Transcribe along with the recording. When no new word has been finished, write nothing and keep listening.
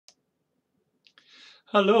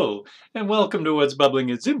Hello, and welcome to What's Bubbling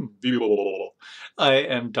in ZIM. I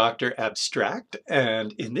am Dr. Abstract,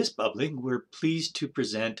 and in this bubbling, we're pleased to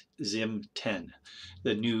present ZIM TEN,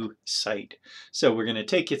 the new site. So we're going to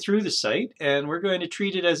take you through the site, and we're going to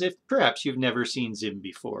treat it as if perhaps you've never seen ZIM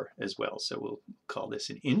before as well. So we'll call this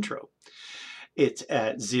an intro. It's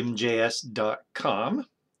at zimjs.com,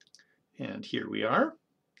 and here we are.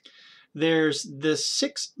 There's the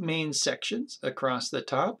 6 main sections across the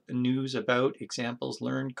top: news, about, examples,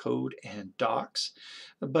 learn, code, and docs.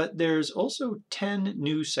 But there's also 10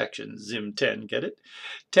 new sections, ZIM 10, get it?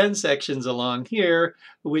 10 sections along here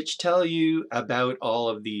which tell you about all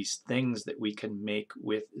of these things that we can make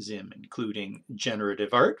with ZIM, including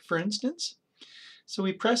generative art, for instance. So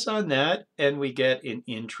we press on that and we get an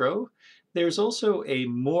intro. There's also a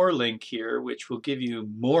more link here which will give you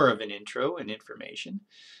more of an intro and information.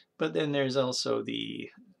 But then there's also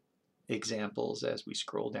the examples as we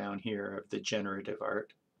scroll down here of the generative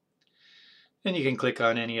art. And you can click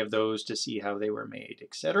on any of those to see how they were made,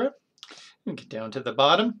 etc. We get down to the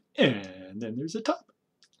bottom, and then there's a top.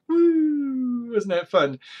 Woo! Wasn't that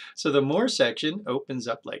fun? So the more section opens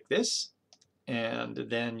up like this, and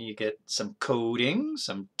then you get some coding,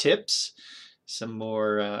 some tips, some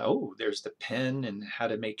more, oh, there's the pen and how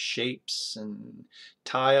to make shapes and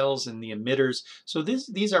tiles and the emitters. So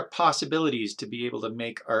these are possibilities to be able to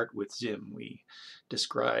make art with ZIM. We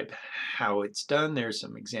describe how it's done. There's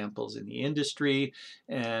some examples in the industry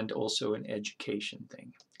and also an education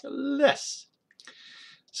thing. Less.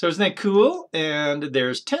 So isn't that cool? And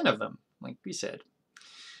there's 10 of them, like we said.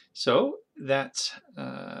 So that's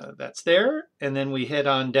there. And then we head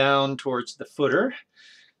on down towards the footer.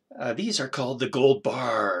 These are called the gold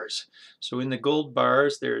bars. So in the gold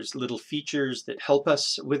bars, there's little features that help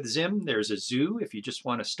us with ZIM. There's a zoo. If you just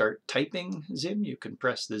want to start typing ZIM, you can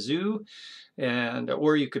press the zoo,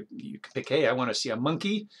 or you could pick, hey, I want to see a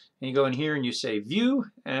monkey, and you go in here and you say view,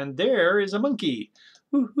 and there is a monkey.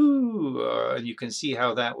 Woohoo! And you can see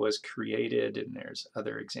how that was created, and there's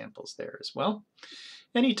other examples there as well.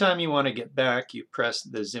 Anytime you want to get back, you press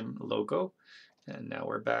the ZIM logo, and now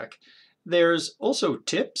we're back. There's also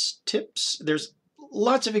tips. There's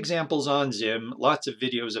lots of examples on ZIM, lots of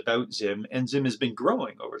videos about ZIM, and ZIM has been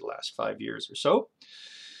growing over the last 5 years or so.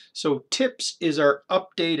 So tips is our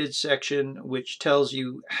updated section which tells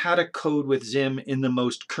you how to code with ZIM in the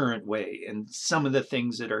most current way and some of the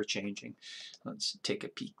things that are changing. Let's take a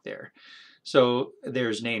peek there. So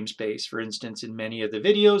there's namespace. For instance, in many of the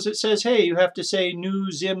videos it says, hey, you have to say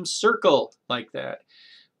new ZIM circle like that.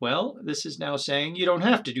 Well, this is now saying you don't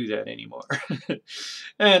have to do that anymore.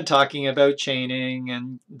 And talking about chaining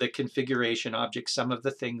and the configuration objects, some of the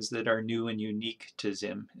things that are new and unique to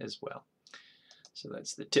ZIM as well. So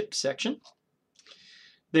that's the tips section.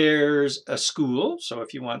 There's a school, so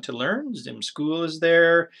if you want to learn, ZIM School is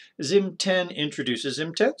there. ZIM 10 introduces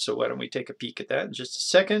ZIM 10, so why don't we take a peek at that in just a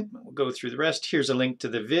second. We'll go through the rest. Here's a link to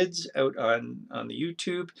the vids out on the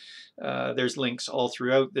YouTube. There's links all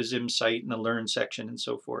throughout the ZIM site and the Learn section and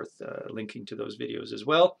so forth, linking to those videos as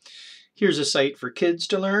well. Here's a site for kids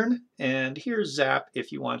to learn, and here's Zap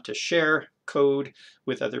if you want to share code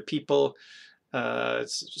with other people.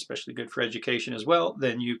 It's especially good for education as well.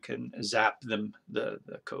 Then you can zap them the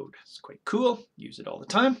code. It's quite cool. Use it all the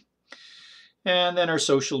time. And then our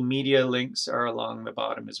social media links are along the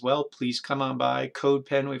bottom as well. Please come on by.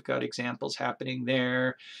 CodePen, we've got examples happening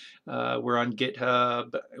there. We're on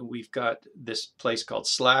GitHub. We've got this place called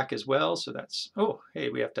Slack as well. So that's, oh, hey,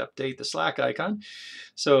 we have to update the Slack icon.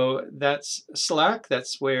 So that's Slack.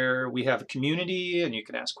 That's where we have a community and you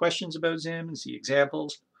can ask questions about ZIM and see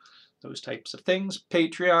examples. Those types of things.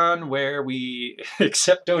 Patreon, where we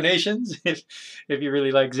accept donations if you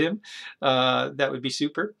really like ZIM. That would be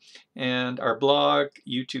super. And our blog,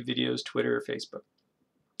 YouTube videos, Twitter, Facebook.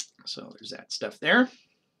 So there's that stuff there.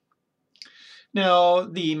 Now,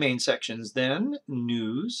 the main sections then,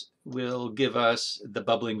 news, will give us the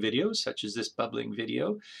bubbling videos, such as this bubbling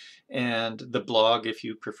video, and the blog if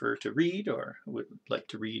you prefer to read or would like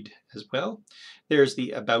to read as well. There's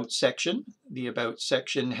the About section. The About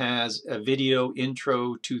section has a video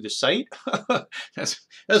intro to the site. That's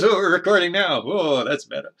what we're recording now. Whoa, that's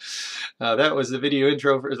meta. That was the video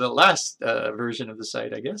intro for the last version of the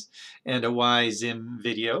site, I guess, and a Why ZIM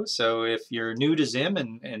video. So if you're new to ZIM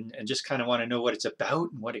and just kind of want to know what it's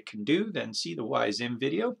about and what it can do, then see the Why ZIM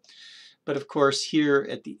video. But of course, here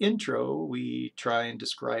at the intro, we try and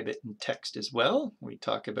describe it in text as well. We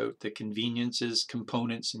talk about the conveniences,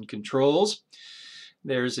 components, and controls.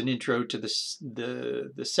 There's an intro to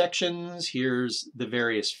the sections. Here's the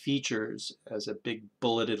various features as a big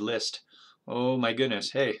bulleted list. Oh my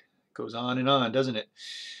goodness, hey, Goes on, doesn't it?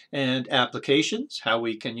 And applications, how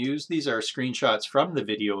we can use. These are screenshots from the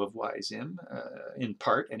video of ZIM, in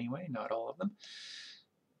part anyway, not all of them.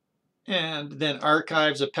 And then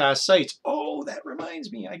archives of past sites. Oh, that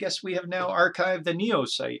reminds me. I guess we have now archived the Neo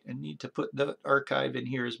site and need to put the archive in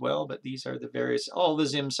here as well. But these are the various, all the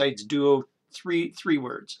ZIM sites, duo, three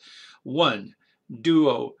words. One,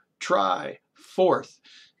 duo, try, fourth,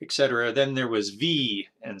 etc. Then there was V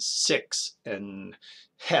and 6 and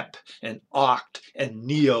HEP and Oct and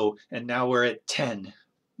Neo. And now we're at 10.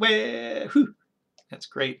 Wahoo! That's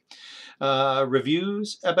great.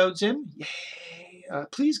 Reviews about ZIM? Yay!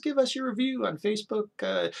 Please give us your review on Facebook,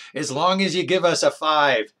 as long as you give us a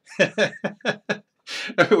 5.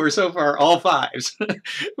 We're so far all 5s,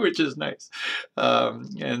 which is nice.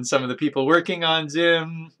 And some of the people working on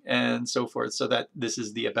ZIM and so forth. So that this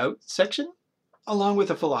is the About section, along with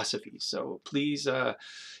a philosophy. So please,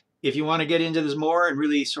 if you want to get into this more and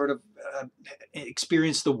really sort of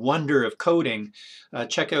experience the wonder of coding,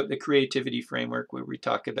 check out the Creativity Framework, where we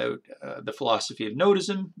talk about the philosophy of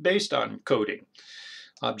nodism based on coding,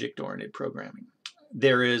 object-oriented programming.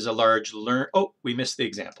 There is a large oh, we missed the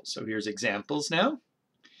examples. So here's examples now.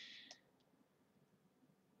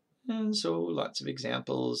 And so lots of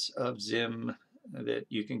examples of ZIM that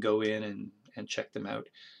you can go in and check them out.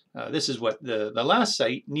 This is what the last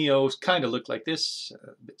site, Neo, kind of looked like this,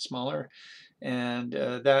 a bit smaller. And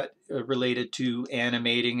that related to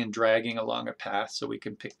animating and dragging along a path. So we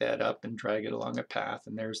can pick that up and drag it along a path.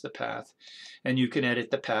 And there's the path. And you can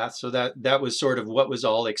edit the path. So that was sort of what was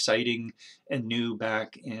all exciting and new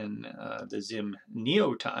back in the ZIM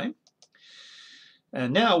Neo time.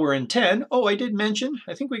 And now we're in 10. Oh, I did mention,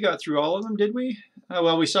 I think we got through all of them, did we?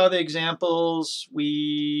 Well, we saw the examples.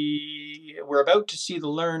 We were about to see the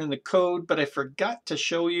learn and the code, but I forgot to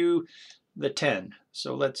show you the 10.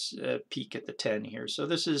 So let's peek at the 10 here. So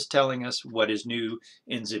this is telling us what is new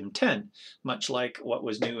in ZIM 10. Much like what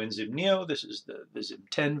was new in ZIM Neo, this is the ZIM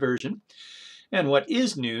 10 version. And what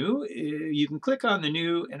is new, you can click on the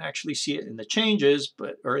new and actually see it in the changes,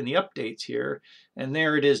 or in the updates here. And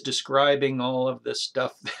there it is describing all of the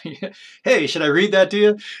stuff. Hey, should I read that to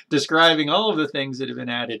you? Describing all of the things that have been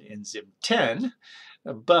added in ZIM 10.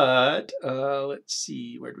 But let's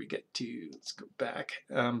see, where do we get to? Let's go back.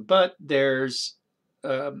 But there's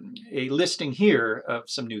a listing here of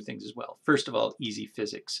some new things as well. First of all, easy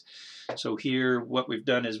physics. So here what we've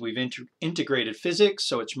done is we've integrated physics,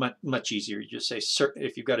 so it's much easier. You just say,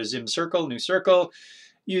 if you've got a ZIM circle, new circle,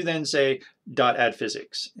 you then say .add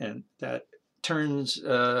physics, and that turns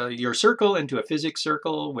your circle into a physics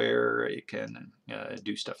circle where it can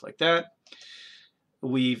do stuff like that.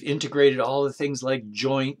 We've integrated all the things like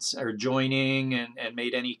joints or joining and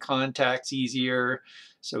made any contacts easier.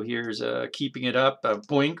 So here's keeping it up.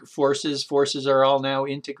 Boink, forces. Forces are all now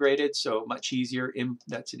integrated, so much easier.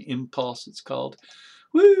 That's an impulse, it's called.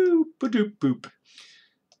 Woo, ba-doop, boop.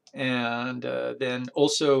 And then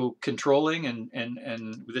also controlling,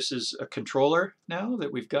 and this is a controller now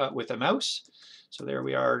that we've got with a mouse. So there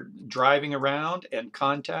we are driving around, and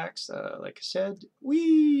contacts, like I said,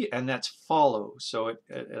 wee, and that's follow. So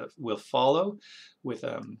it will follow with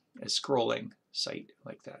a scrolling site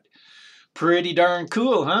like that. Pretty darn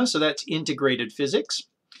cool, huh? So that's integrated physics.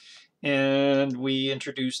 And we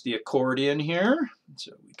introduced the accordion here.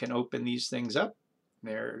 So we can open these things up.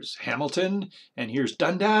 There's Hamilton, and here's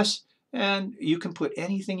Dundas, and you can put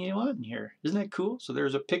anything you want in here. Isn't that cool? So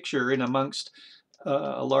there's a picture in amongst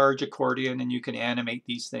a large accordion, and you can animate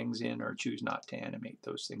these things in or choose not to animate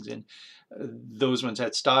those things in. Those ones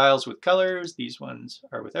had styles with colors. These ones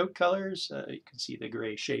are without colors. You can see the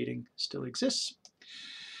gray shading still exists.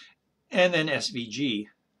 And then SVG.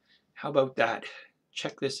 How about that?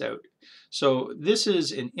 Check this out. So this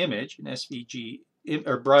is an image, an SVG,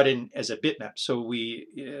 or brought in as a bitmap. So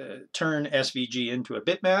we turn SVG into a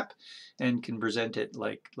bitmap and can present it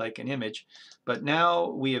like an image. But now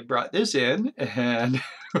we have brought this in, and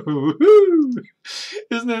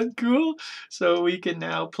isn't that cool? So we can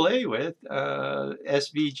now play with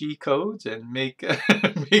SVG codes and make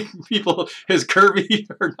people as curvy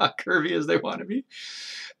or not curvy as they want to be.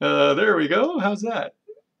 There we go. How's that?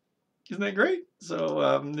 Isn't that great?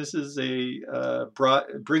 So this is a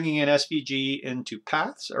bringing in SVG into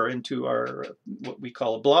paths, or into our what we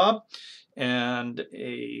call a blob, and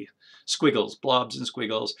a squiggles, blobs and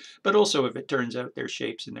squiggles. But also, if it turns out there's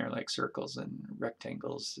shapes in there like circles and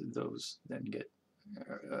rectangles, those then get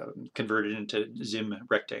converted into ZIM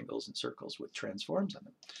rectangles and circles with transforms on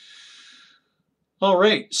them. All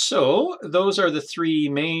right, so those are the three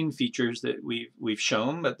main features that we've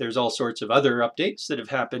shown, but there's all sorts of other updates that have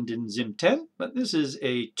happened in ZIM 10. But this is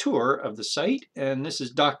a tour of the site, and this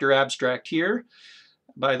is Dr. Abstract here.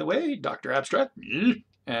 By the way, Dr. Abstract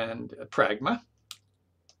and Pragma,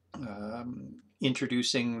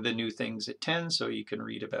 introducing the new things at 10, so you can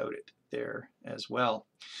read about it there as well.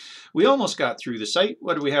 We almost got through the site.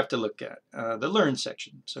 What do we have to look at? The Learn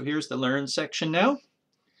section. So here's the Learn section now.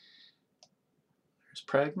 There's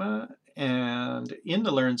Pragma, and in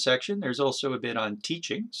the Learn section, there's also a bit on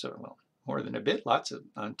teaching. So, well, more than a bit, lots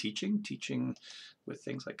on teaching with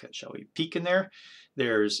things like, shall we peek in there?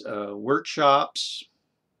 There's workshops,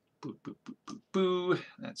 boo, boo, boo, boo, boo.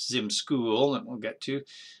 That's ZIM School that we'll get to.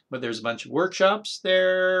 But there's a bunch of workshops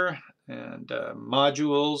there and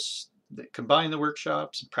modules that combine the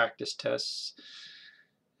workshops and practice tests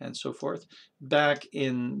and so forth. Back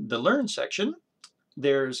in the Learn section,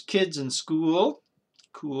 there's Kids in School.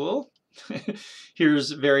 Cool.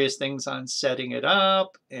 Here's various things on setting it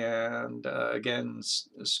up, and again,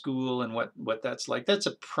 school and what that's like. That's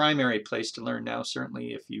a primary place to learn now, certainly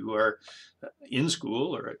if you are in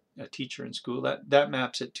school or a teacher in school. That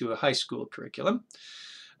maps it to a high school curriculum,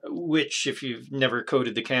 which, if you've never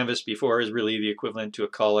coded the canvas before, is really the equivalent to a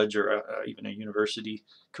college or even a university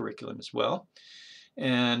curriculum as well.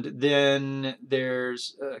 And then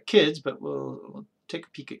there's kids, but we'll take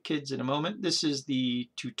a peek at kids in a moment. This is the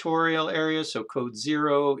tutorial area. So code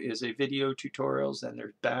 0 is a video tutorials. Then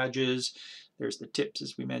there's badges. There's the tips,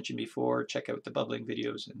 as we mentioned before. Check out the bubbling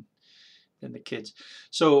videos and then the kids.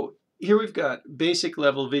 So here we've got basic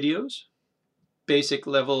level videos, basic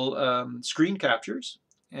level screen captures.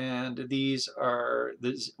 And these are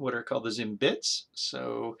what are called the ZIM bits.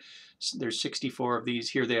 So there's 64 of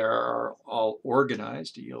these. Here they are all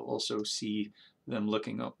organized. You'll also see them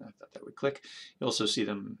looking, oh, I thought that would click. You also see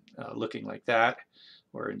them looking like that,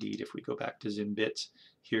 or indeed if we go back to ZIM bits,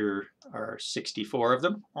 here are 64 of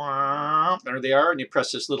them. There they are, and you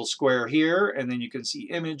press this little square here, and then you can see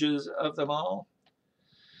images of them all.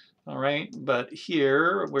 All right, but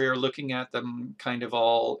here we're looking at them kind of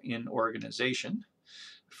all in organization,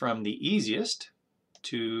 from the easiest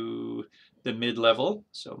to the mid-level,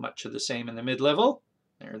 so much of the same in the mid-level.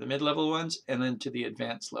 There are the mid-level ones, and then to the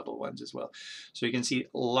advanced level ones as well. So you can see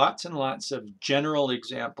lots and lots of general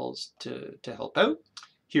examples to help out.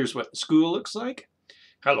 Here's what the school looks like.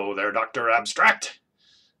 Hello there, Dr. Abstract.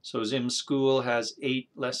 So ZIM School has 8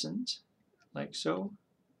 lessons, like so,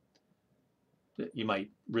 that you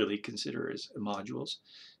might really consider as modules.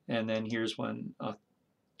 And then here's one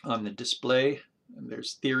on the display. And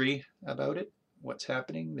there's theory about it. What's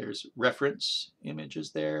happening. There's reference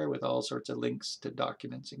images there with all sorts of links to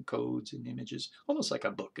documents and codes and images, almost like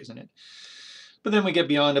a book, isn't it? But then we get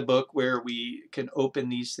beyond a book where we can open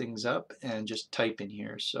these things up and just type in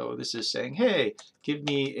here. So this is saying, hey, give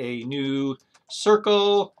me a new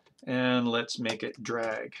circle and let's make it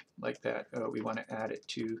drag like that. We want to add it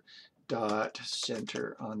to dot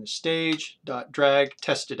center on the stage, dot drag,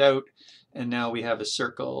 test it out. And now we have a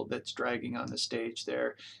circle that's dragging on the stage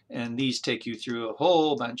there. And these take you through a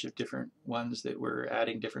whole bunch of different ones that we're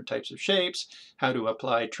adding different types of shapes, how to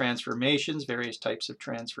apply transformations, various types of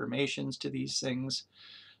transformations to these things,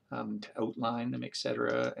 to outline them,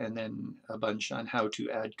 etc. And then a bunch on how to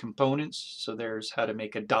add components. So there's how to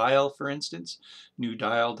make a dial, for instance, new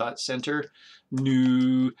dial.center,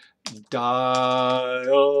 new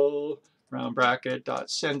dial, round bracket, dot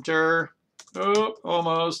center. Oh,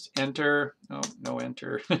 almost, enter, oh, no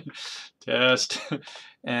enter, test,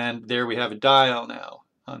 and there we have a dial now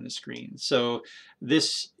on the screen. So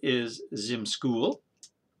this is ZIM School,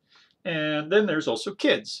 and then there's also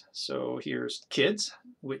kids. So here's kids,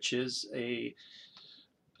 which is a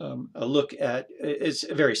look at, it's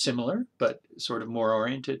very similar, but sort of more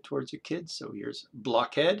oriented towards your kids. So here's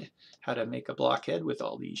blockhead, how to make a blockhead with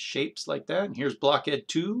all these shapes like that. And here's blockhead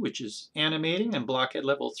 2, which is animating, and blockhead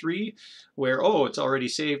level 3, where, oh, it's already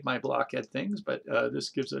saved my blockhead things, but this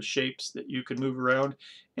gives us shapes that you can move around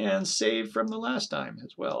and save from the last time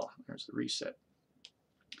as well. There's the reset.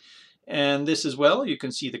 And this as well, you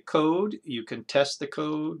can see the code, you can test the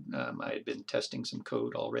code. I had been testing some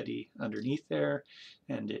code already underneath there,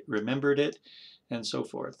 and it remembered it, and so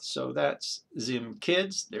forth. So that's ZIM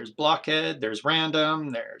Kids. There's Blockhead, there's Random,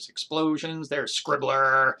 there's Explosions, there's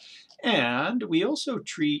Scribbler, and we also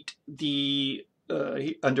treat the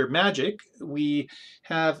under Magic, we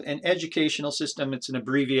have an educational system. It's an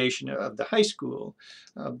abbreviation of the high school,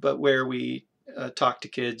 but where we talk to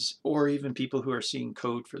kids or even people who are seeing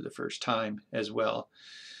code for the first time as well.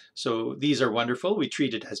 So these are wonderful. We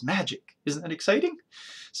treat it as magic. Isn't that exciting?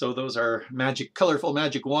 So those are magic, colorful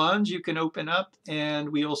magic wands you can open up. And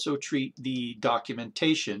we also treat the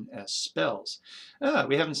documentation as spells.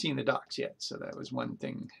 We haven't seen the docs yet. So that was one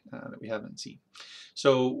thing that we haven't seen.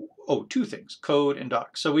 So, two things, code and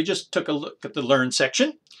docs. So we just took a look at the Learn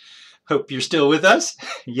section. Hope you're still with us.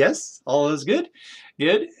 Yes, all is good.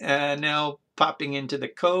 Good. And now popping into the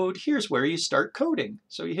code, here's where you start coding.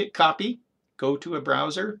 So you hit copy, go to a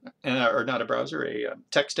browser, or not a browser, a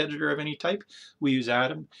text editor of any type. We use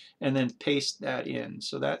Atom, and then paste that in.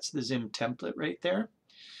 So that's the ZIM template right there.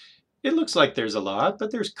 It looks like there's a lot,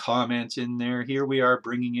 but there's comments in there. Here we are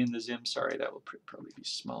bringing in the ZIM. Sorry, that will probably be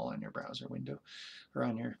small on your browser window or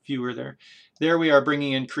on your viewer there. There we are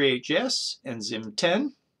bringing in Create.js and ZIM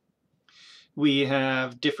TEN. We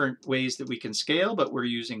have different ways that we can scale, but we're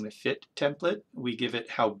using the fit template. We give it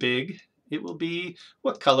how big it will be,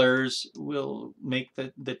 what colors will make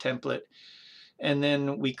the template, and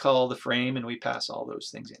then we call the frame and we pass all those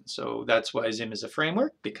things in. So that's why ZIM is a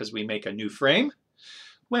framework, because we make a new frame.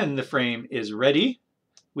 When the frame is ready,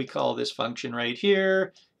 we call this function right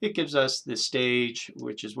here. It gives us the stage,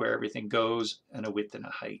 which is where everything goes, and a width and a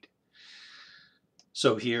height.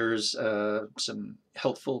 So here's some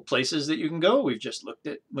helpful places that you can go. We've just looked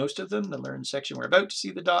at most of them. The Learn section, we're about to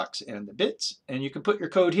see the docs and the bits. And you can put your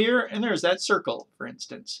code here, and there's that circle, for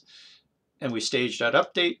instance. And we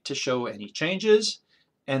stage.update to show any changes,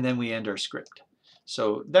 and then we end our script.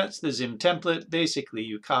 So that's the ZIM template. Basically,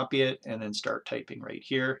 you copy it and then start typing right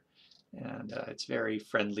here. And it's very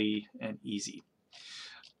friendly and easy.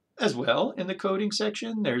 As well, in the coding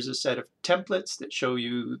section, there's a set of templates that show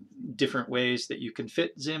you different ways that you can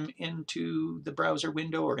fit ZIM into the browser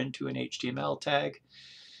window or into an HTML tag.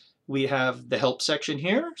 We have the help section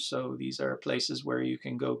here. So these are places where you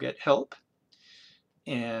can go get help.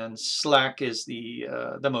 And Slack is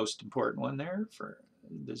the most important one there for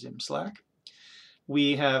the ZIM Slack.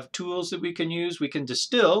 We have tools that we can use. We can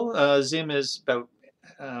distill. ZIM is about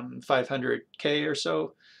 500K or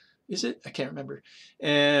so. Is it? I can't remember.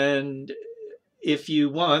 And if you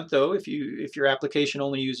want, though, if your application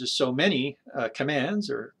only uses so many commands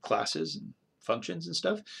or classes and functions and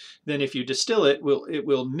stuff, then if you distill it, it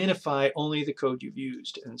will minify only the code you've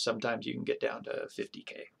used. And sometimes you can get down to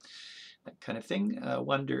 50K. That kind of thing.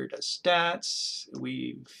 Wonder does stats.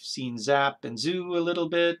 We've seen Zap and Zoo a little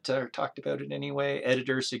bit, or talked about it anyway.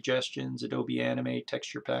 Editor suggestions, Adobe Animate,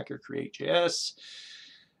 Texture Packer, Create.js.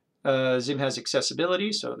 ZIM has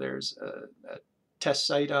accessibility, so there's a test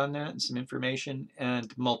site on that and some information,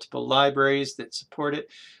 and multiple libraries that support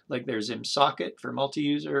it, like there's ZIM Socket for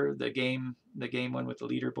multi-user, the game one with the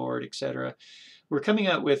leaderboard, etc. We're coming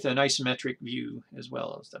out with an isometric view as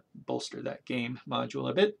well as to bolster that game module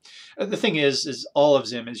a bit. The thing is all of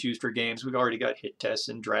ZIM is used for games. We've already got hit tests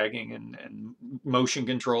and dragging and motion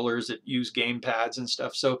controllers that use game pads and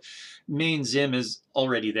stuff. So main ZIM is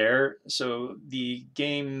already there. So the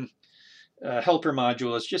game helper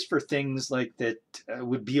module is just for things like that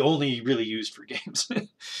would be only really used for games.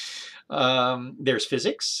 There's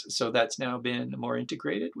physics, so that's now been more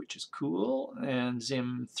integrated, which is cool. And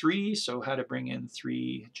ZIM 3, so how to bring in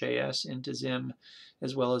 3JS into ZIM,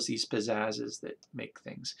 as well as these pizzazzes that make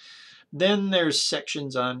things. Then there's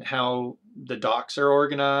sections on how the docs are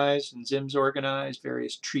organized and ZIM's organized,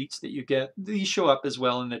 various treats that you get. These show up as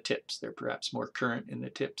well in the tips. They're perhaps more current in the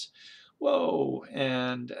tips. Whoa,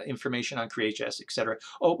 and information on Create.js, etc.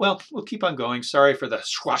 Oh, well, we'll keep on going. Sorry for the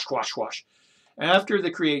squash, squash, squash. After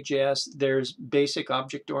the Create.js, there's basic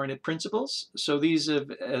object-oriented principles. So these have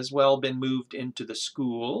as well been moved into the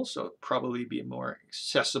school, so it'll probably be more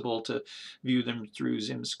accessible to view them through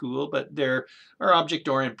ZIM School. But there are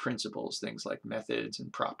object-oriented principles, things like methods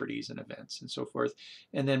and properties and events and so forth.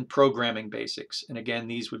 And then programming basics. And again,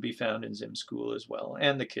 these would be found in ZIM School as well,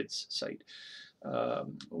 and the kids site.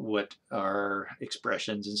 What are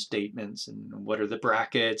expressions and statements, and what are the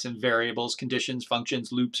brackets and variables, conditions,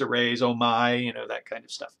 functions, loops, arrays, oh my, you know, that kind of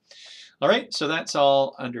stuff. All right, so that's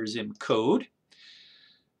all under ZIM code.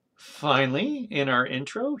 Finally, in our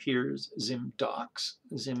intro, here's ZIM docs.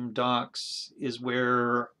 ZIM docs is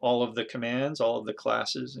where all of the commands, all of the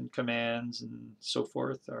classes and commands and so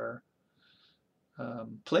forth are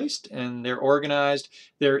placed, and they're organized.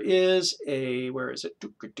 There is a, where is it?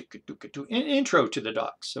 An intro to the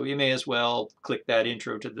docs. So you may as well click that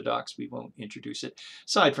intro to the docs. We won't introduce it,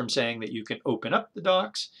 aside from saying that you can open up the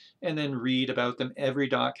docs and then read about them. Every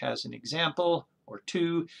doc has an example or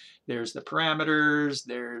two. There's the parameters,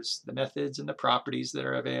 there's the methods and the properties that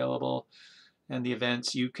are available, and the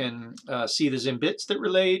events. You can see the ZIM bits that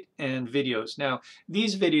relate, and videos. Now,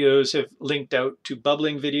 these videos have linked out to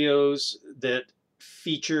bubbling videos that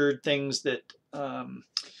featured things that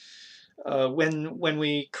when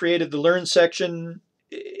we created the Learn section,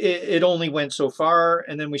 it only went so far,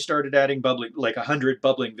 and then we started adding bubbling, like 100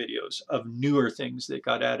 bubbling videos of newer things that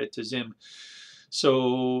got added to ZIM.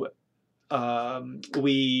 So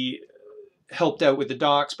we helped out with the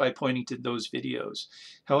docs by pointing to those videos.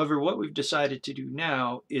 However, what we've decided to do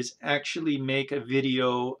now is actually make a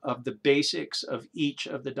video of the basics of each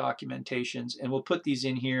of the documentations, and we'll put these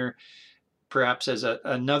in here perhaps as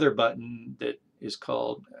another button that is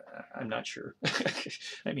called, I'm not sure.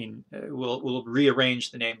 I mean, we'll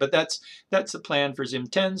rearrange the name, but that's the plan for ZIM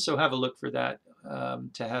 10. So have a look for that,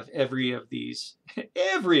 to have every of these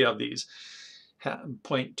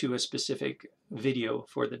point to a specific video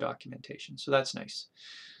for the documentation. So that's nice.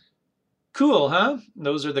 Cool, huh?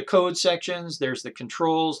 Those are the code sections. There's the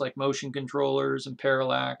controls like motion controllers and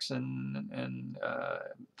parallax and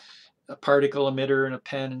a particle emitter and a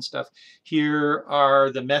pen and stuff. Here are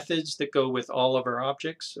the methods that go with all of our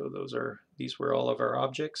objects. So these were all of our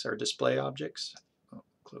objects, our display objects. Oh,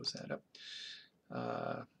 close that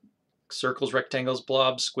up. Circles, rectangles,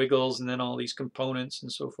 blobs, squiggles, and then all these components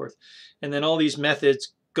and so forth. And then all these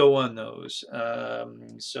methods go on those.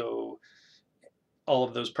 So all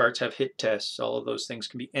of those parts have hit tests. All of those things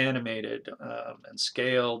can be animated and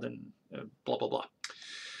scaled and blah, blah, blah.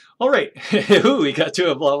 All right, we got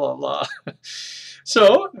to a blah, blah, blah.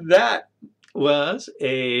 So that was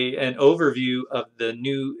an overview of the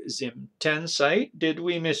new ZIM 10 site. Did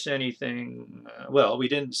we miss anything? Well, we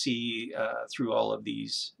didn't see through all of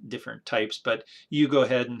these different types, but you go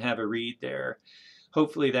ahead and have a read there.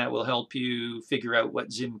 Hopefully that will help you figure out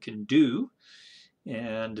what ZIM can do,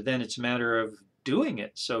 and then it's a matter of doing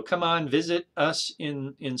it. So come on, visit us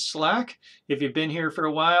in Slack. If you've been here for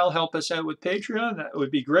a while, help us out with Patreon. That would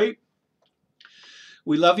be great.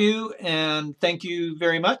 We love you and thank you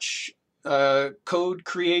very much. Code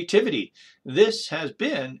creativity. This has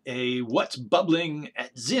been a What's Bubbling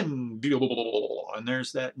at ZIM, and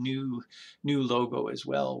there's that new logo as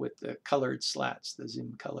well with the colored slats, the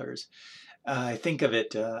ZIM colors. I think of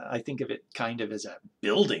it kind of as a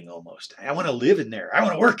building almost. I want to live in there. I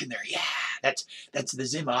want to work in there. Yeah, that's the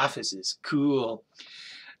ZIM offices. Cool.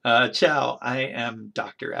 Ciao. I am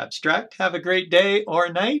Dr. Abstract. Have a great day or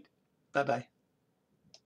night. Bye-bye.